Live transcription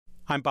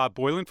I'm Bob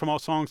Boylan from All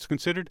Songs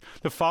Considered.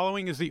 The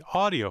following is the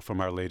audio from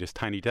our latest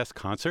Tiny Desk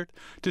concert.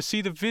 To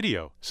see the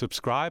video,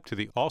 subscribe to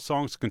the All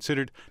Songs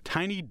Considered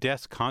Tiny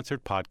Desk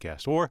Concert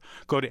podcast or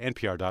go to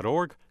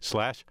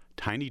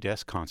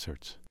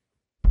npr.org/tinydeskconcerts.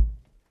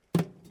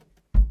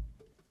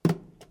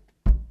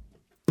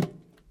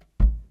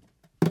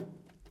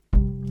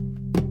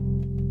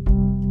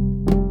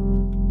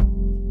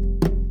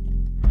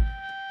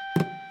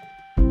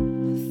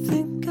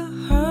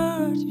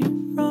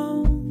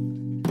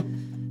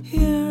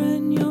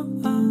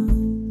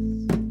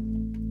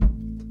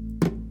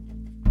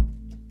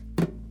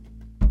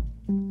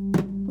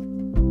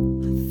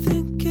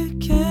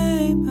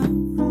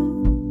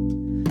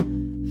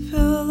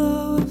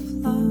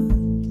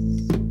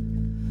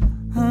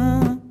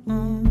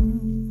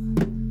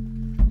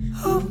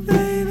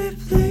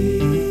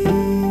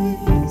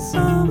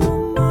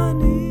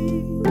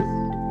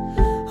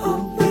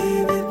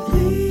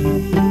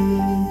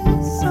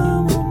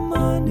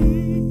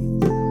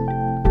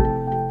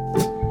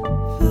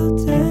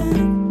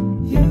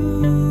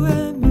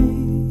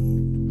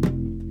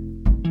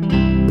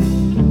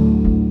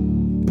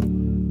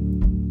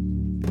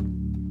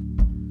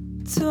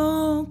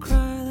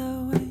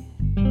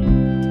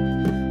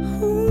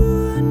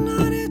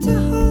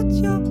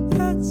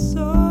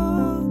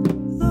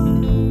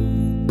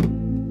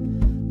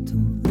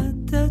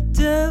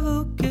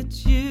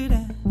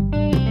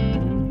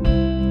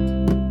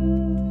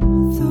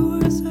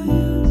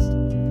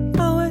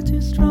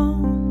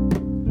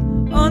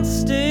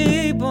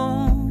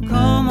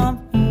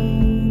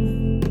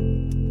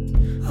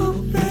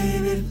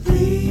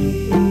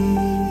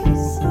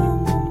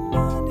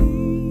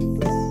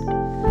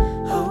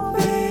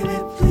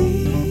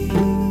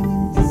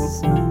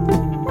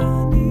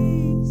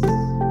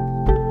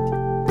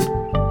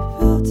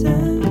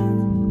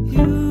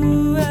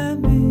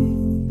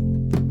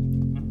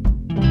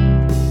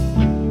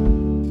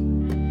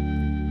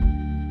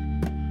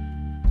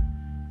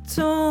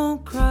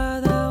 Don't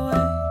cry that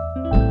way.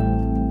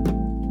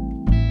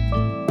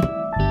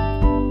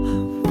 I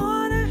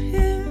wanna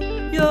hear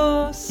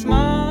your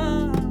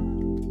smile.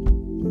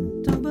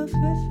 Don't be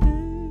afraid.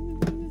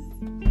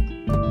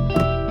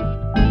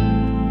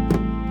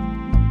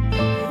 I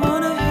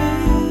wanna hear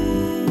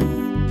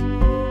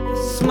your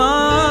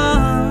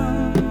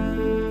smile.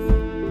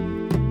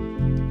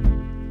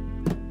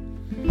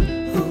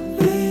 Oh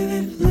baby,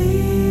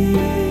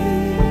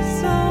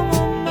 please, I'm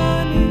on my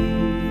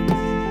knees.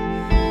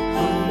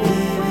 Oh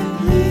baby,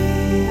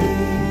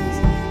 please,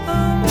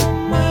 I'm on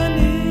my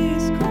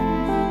knees.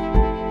 Come on,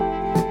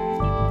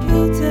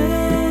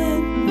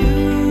 pretend you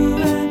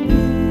and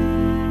me.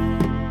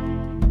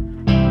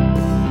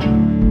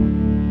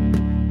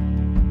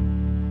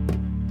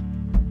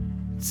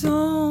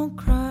 Don't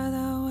cry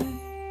that way.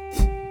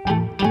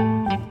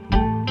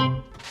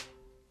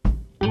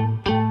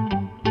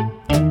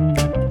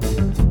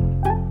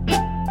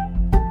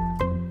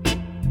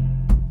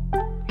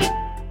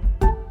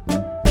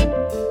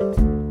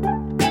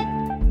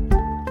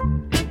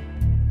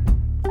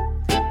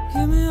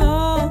 Give me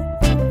all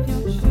of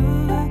your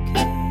sugar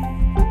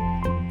cane.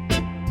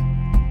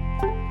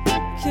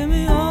 Give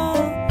me all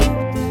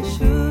of that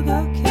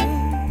sugar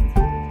cane.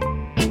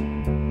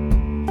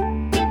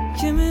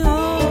 Give me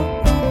all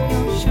of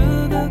your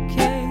sugar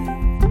cane.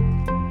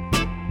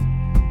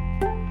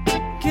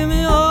 Give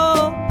me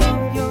all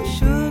of your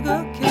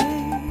sugar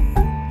cane.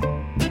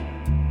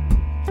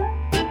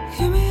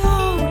 Give me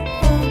all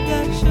of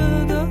that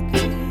sugar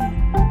cane.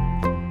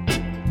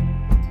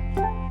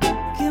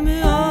 Give me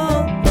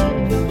all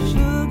of your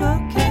sugar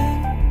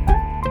cane.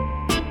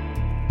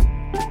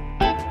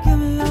 Give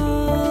me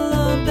all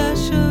of that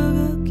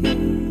sugar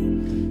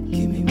cane.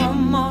 Give me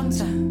one more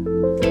time.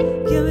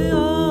 Give me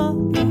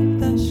all of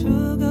that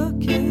sugar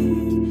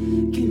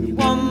cane. Give me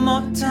one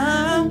more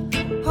time.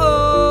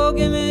 Oh,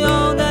 give me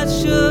all that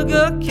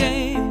sugar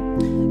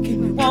cane. Give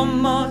me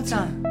one more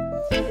time.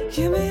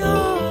 Give me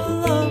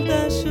all of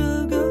that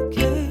sugar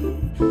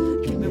cane.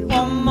 Give me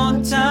one more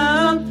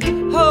time.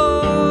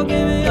 Oh,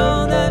 give me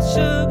all that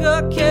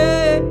sugar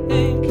cane.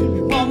 Give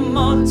me one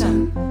more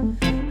time.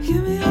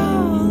 Give me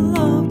all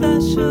of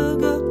that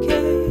sugar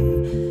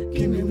cane.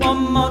 Give me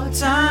one more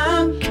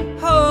time.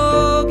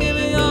 Oh, give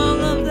me all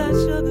of that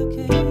sugar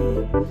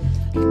cane.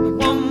 Give me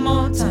one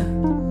more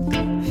time.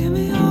 Give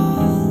me all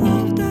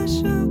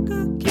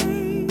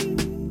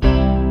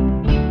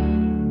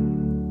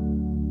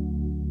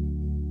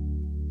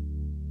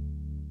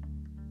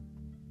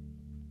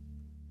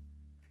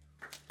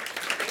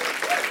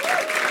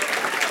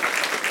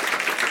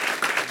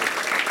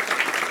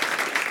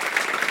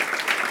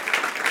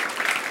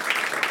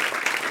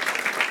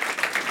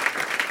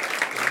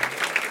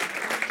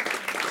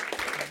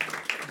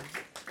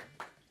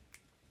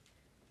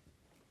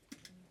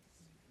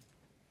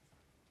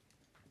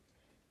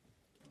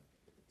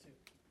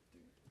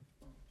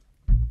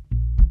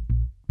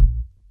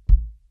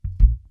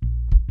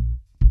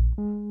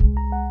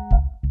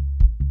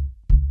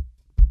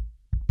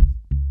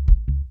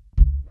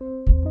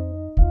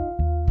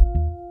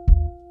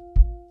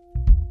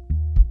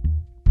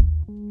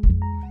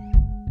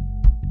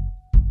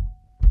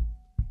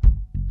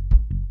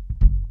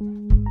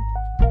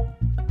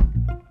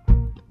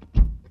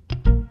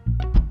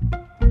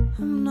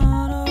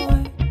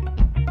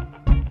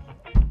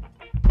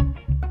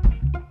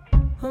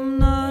I'm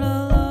not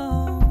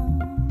alone.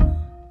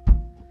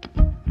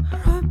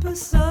 Right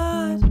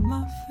beside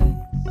my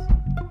face.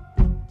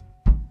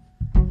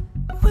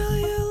 Will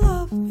you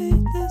love me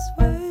this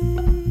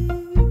way?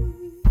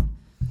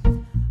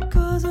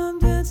 'Cause I'm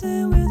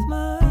dancing with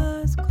my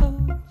eyes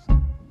closed.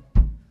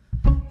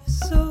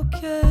 It's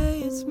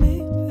okay, it's me,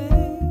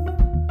 babe.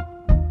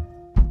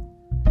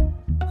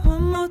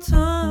 One more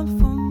time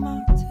for my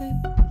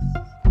taste.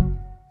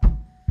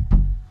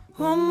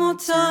 One more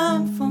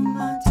time for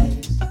my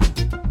taste.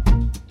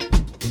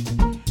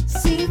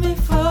 See me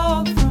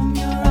fall from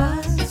your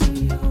eyes to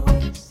your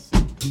waist.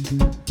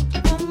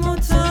 One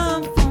more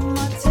time for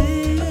my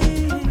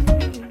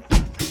taste.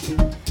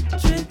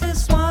 Drink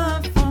this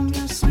wine from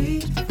your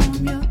sweet, from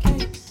your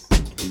case.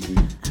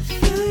 I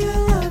feel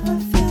your love, I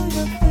feel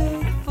your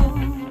faithful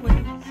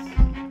ways.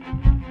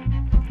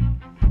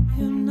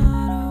 You're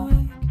not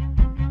awake.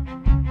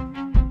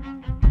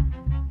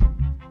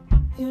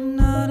 You're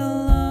not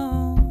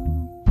alone.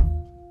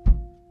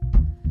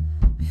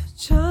 You're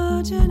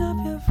charging up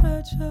your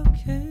fragile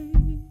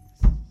case.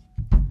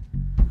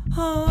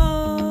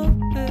 Oh,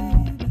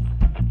 baby.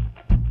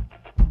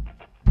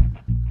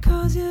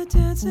 'Cause you're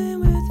dancing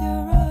with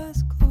your eyes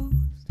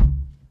closed.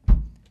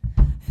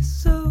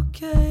 It's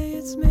okay,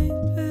 it's me,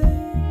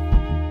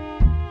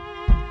 babe.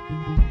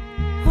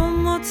 One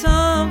more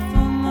time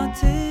for my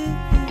taste.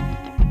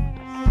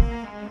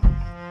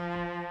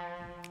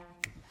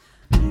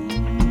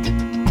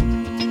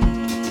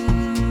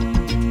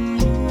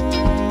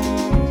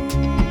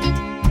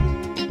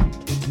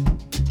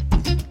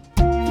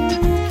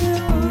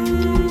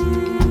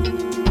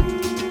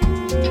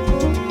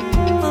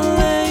 I'll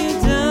lay you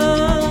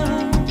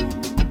down.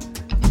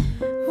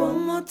 One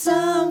more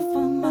time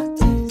for my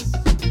taste.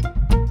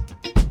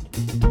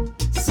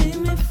 See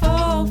me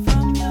fall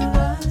from your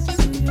eyes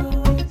to your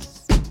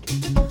waist.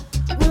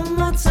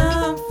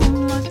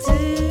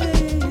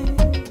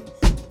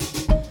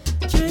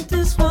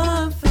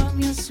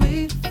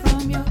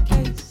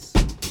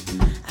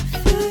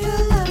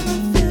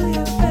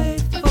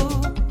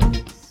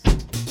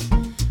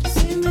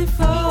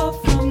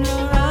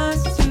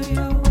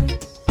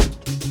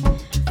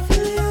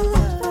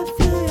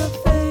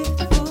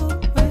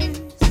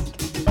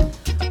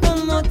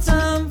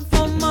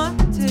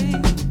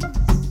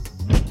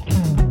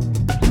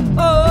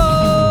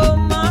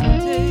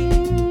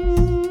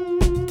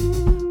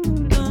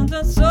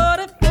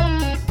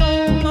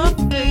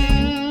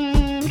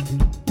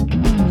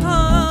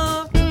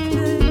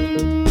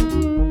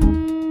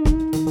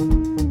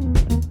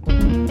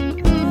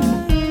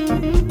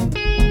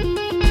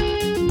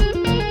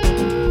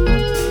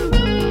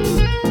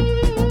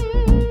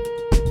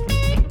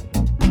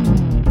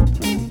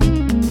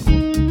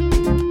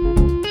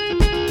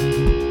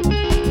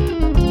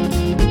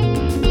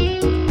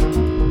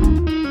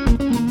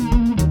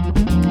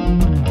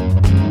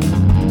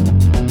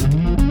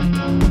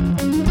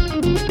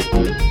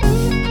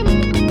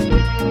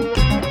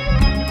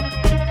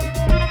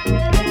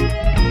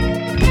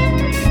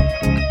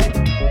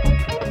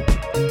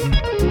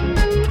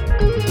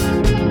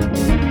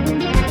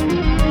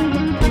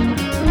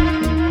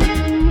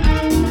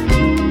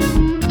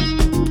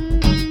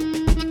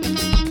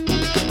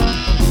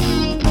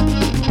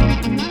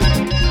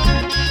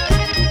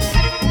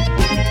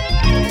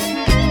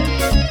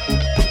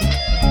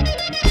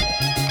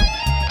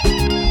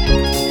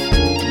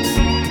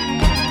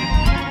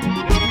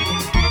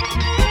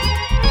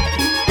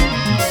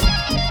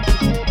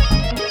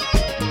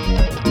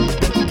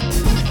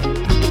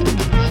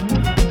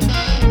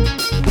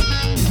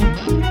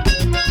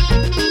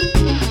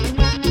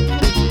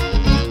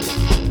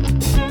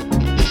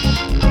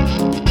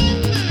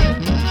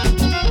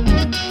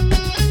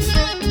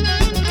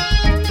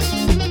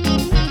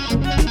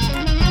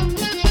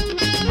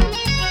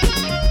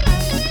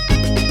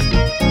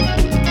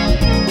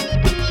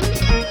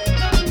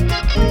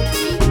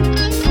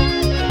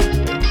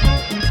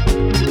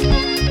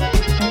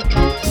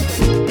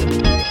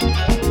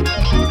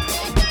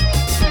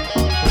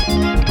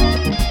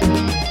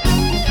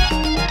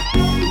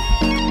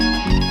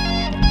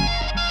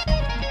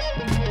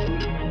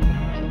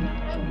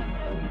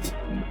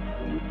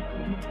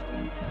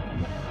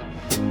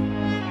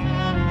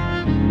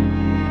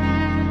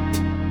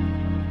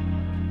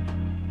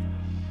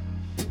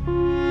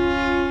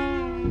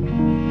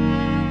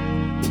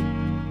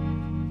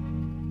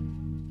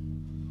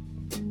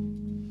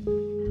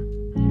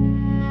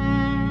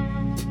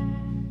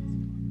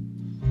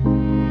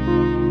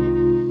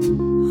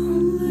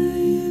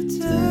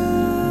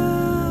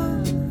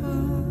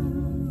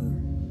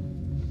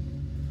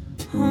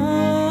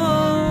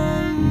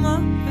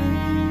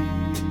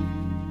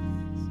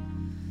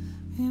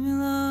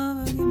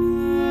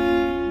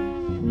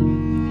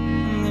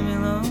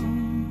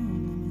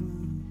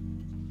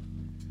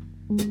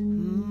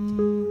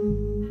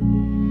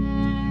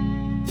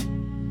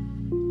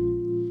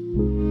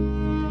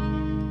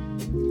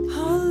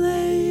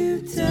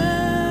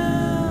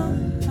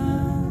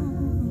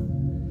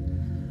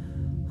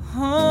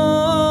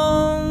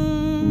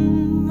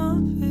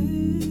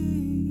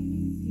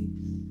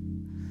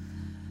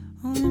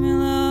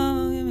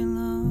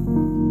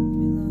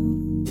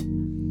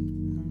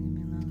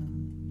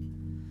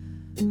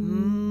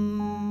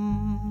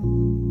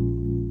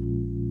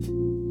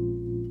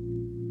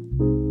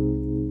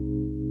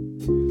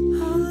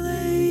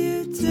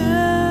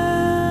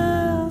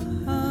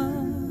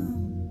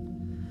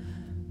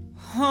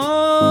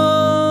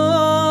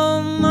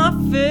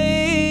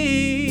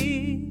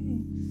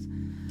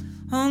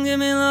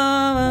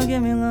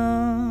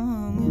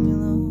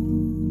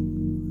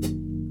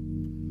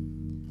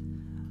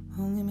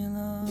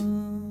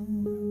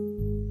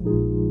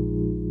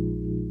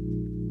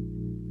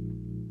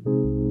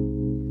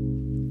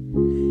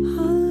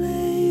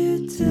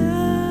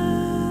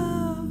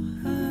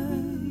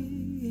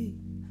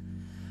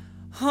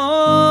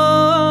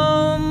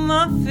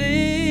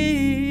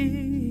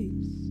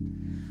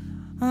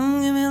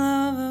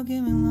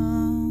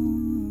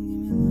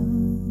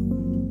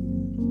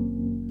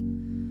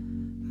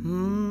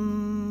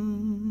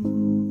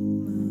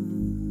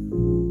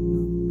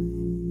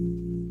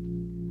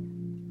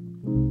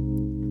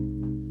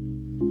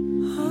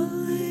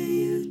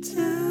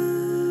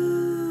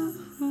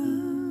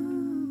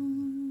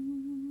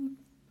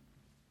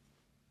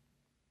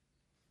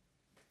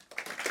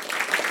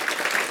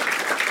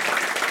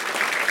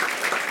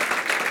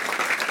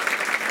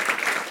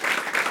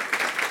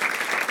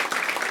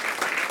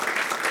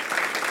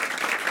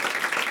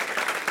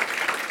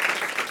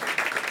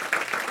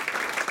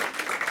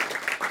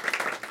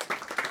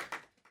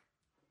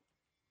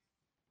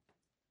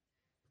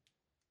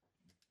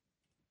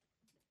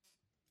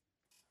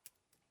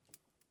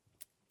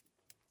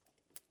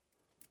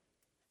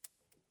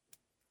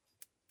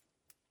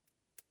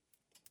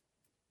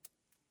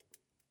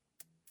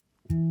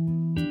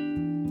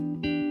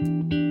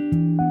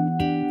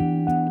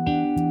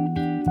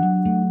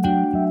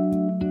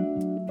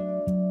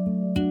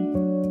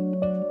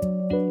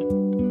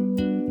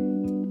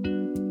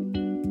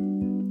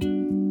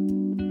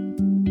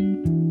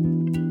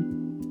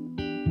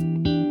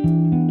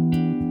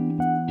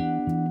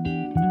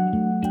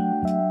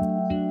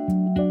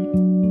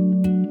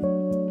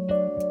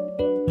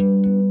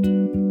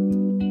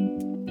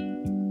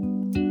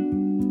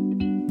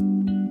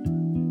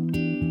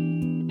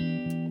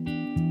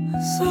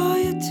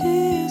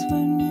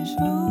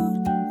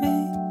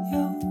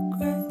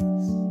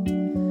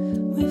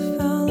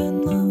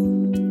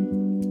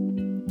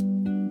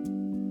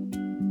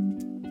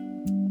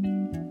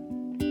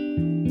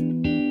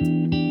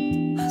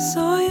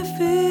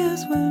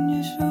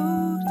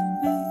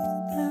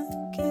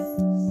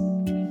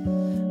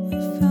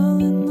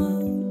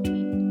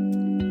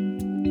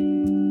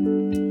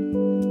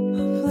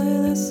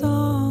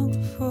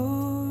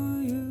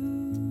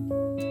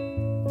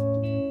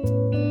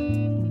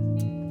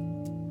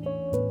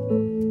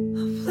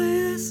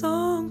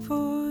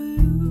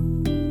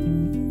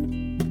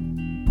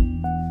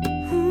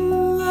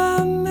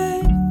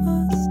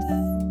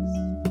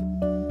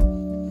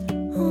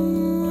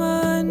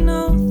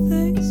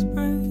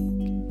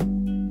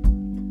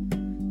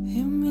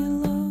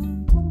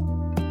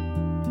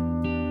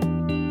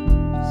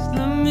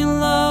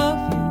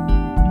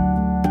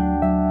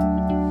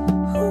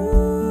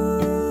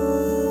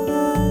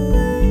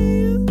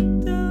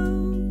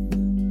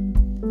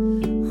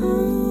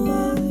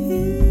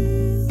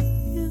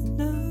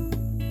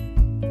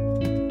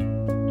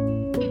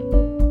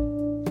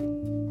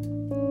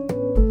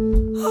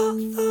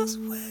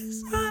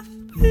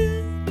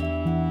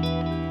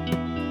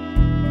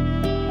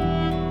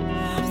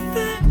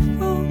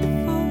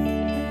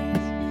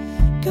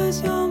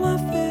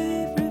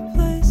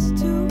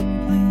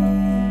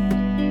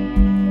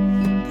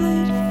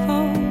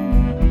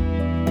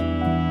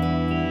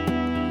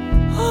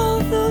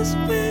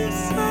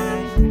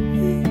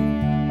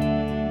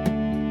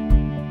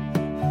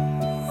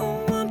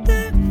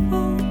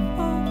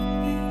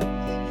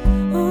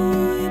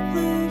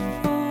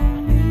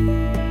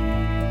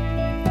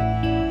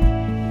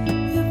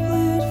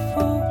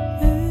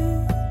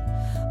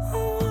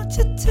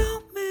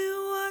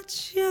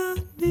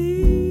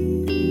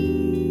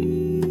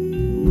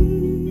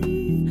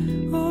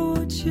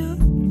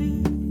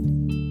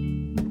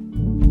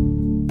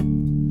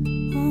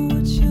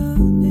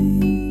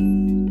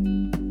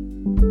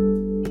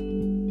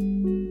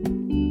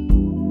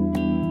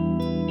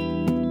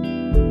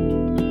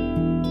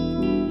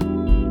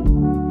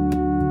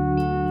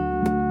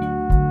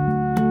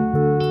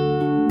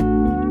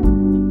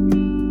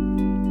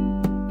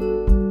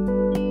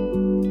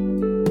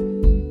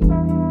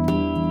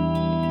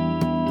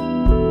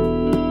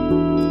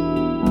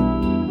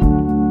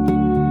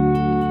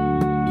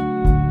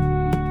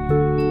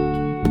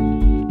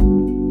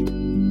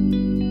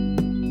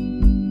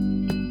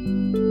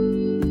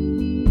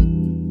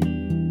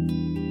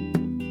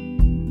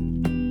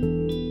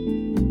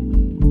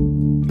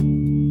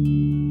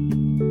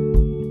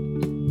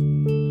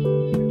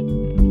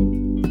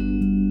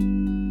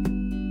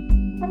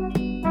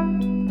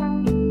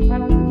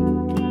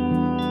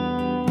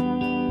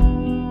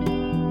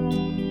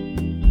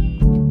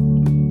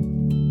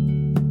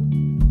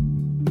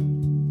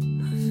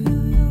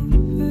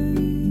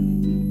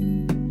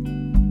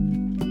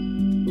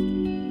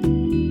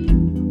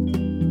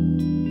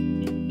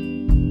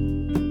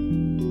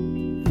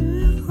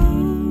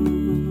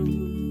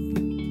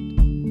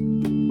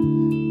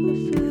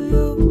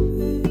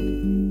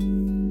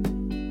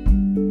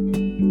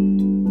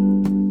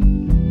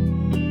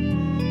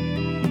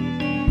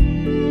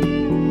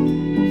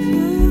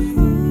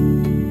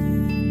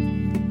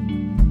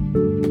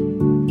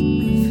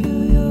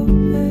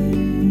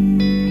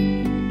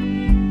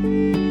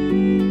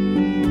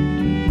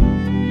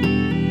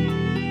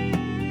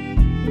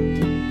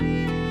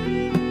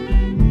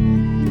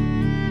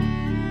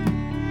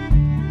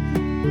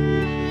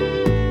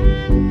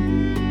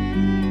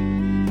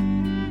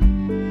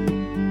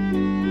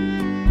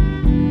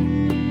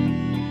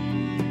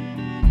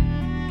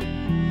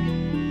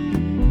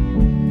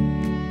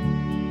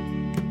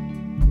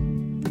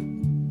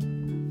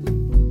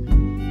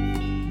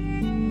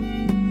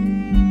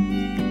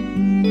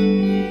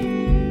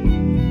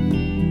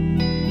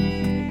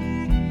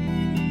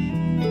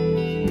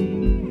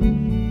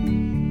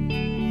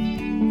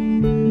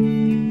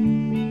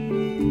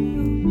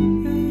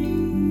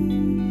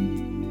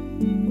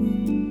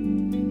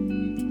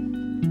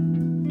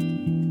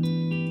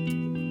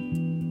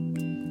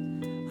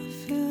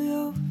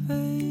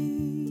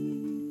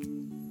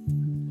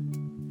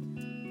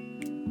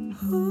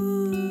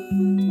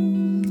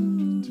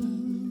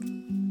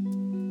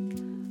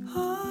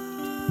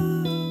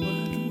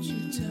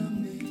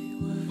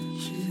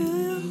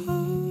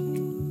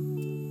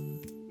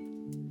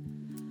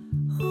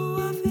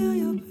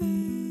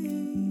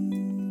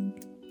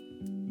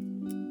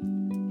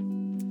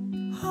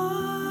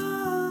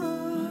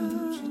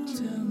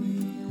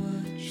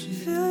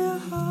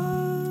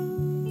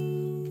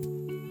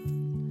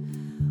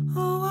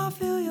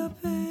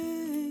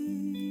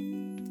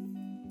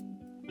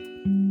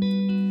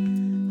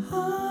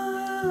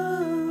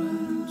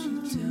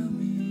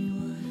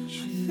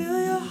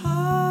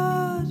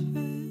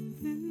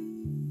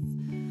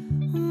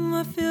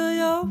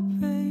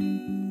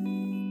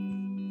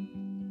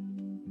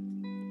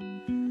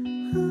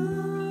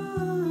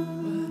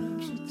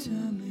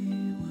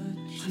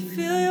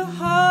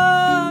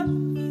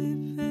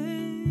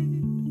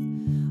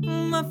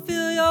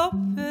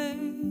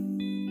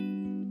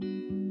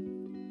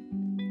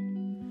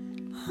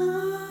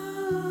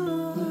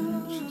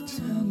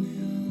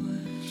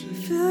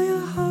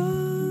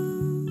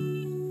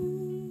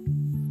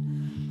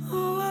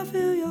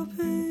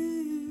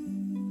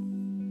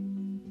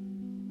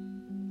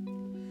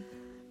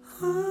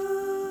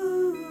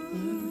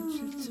 don't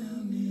you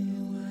tell me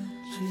what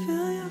you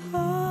feel your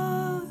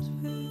heart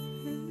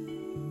beating?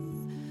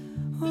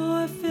 Oh,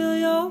 I feel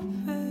your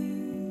pain.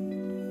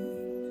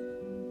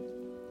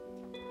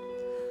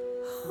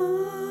 Why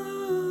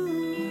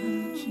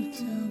don't you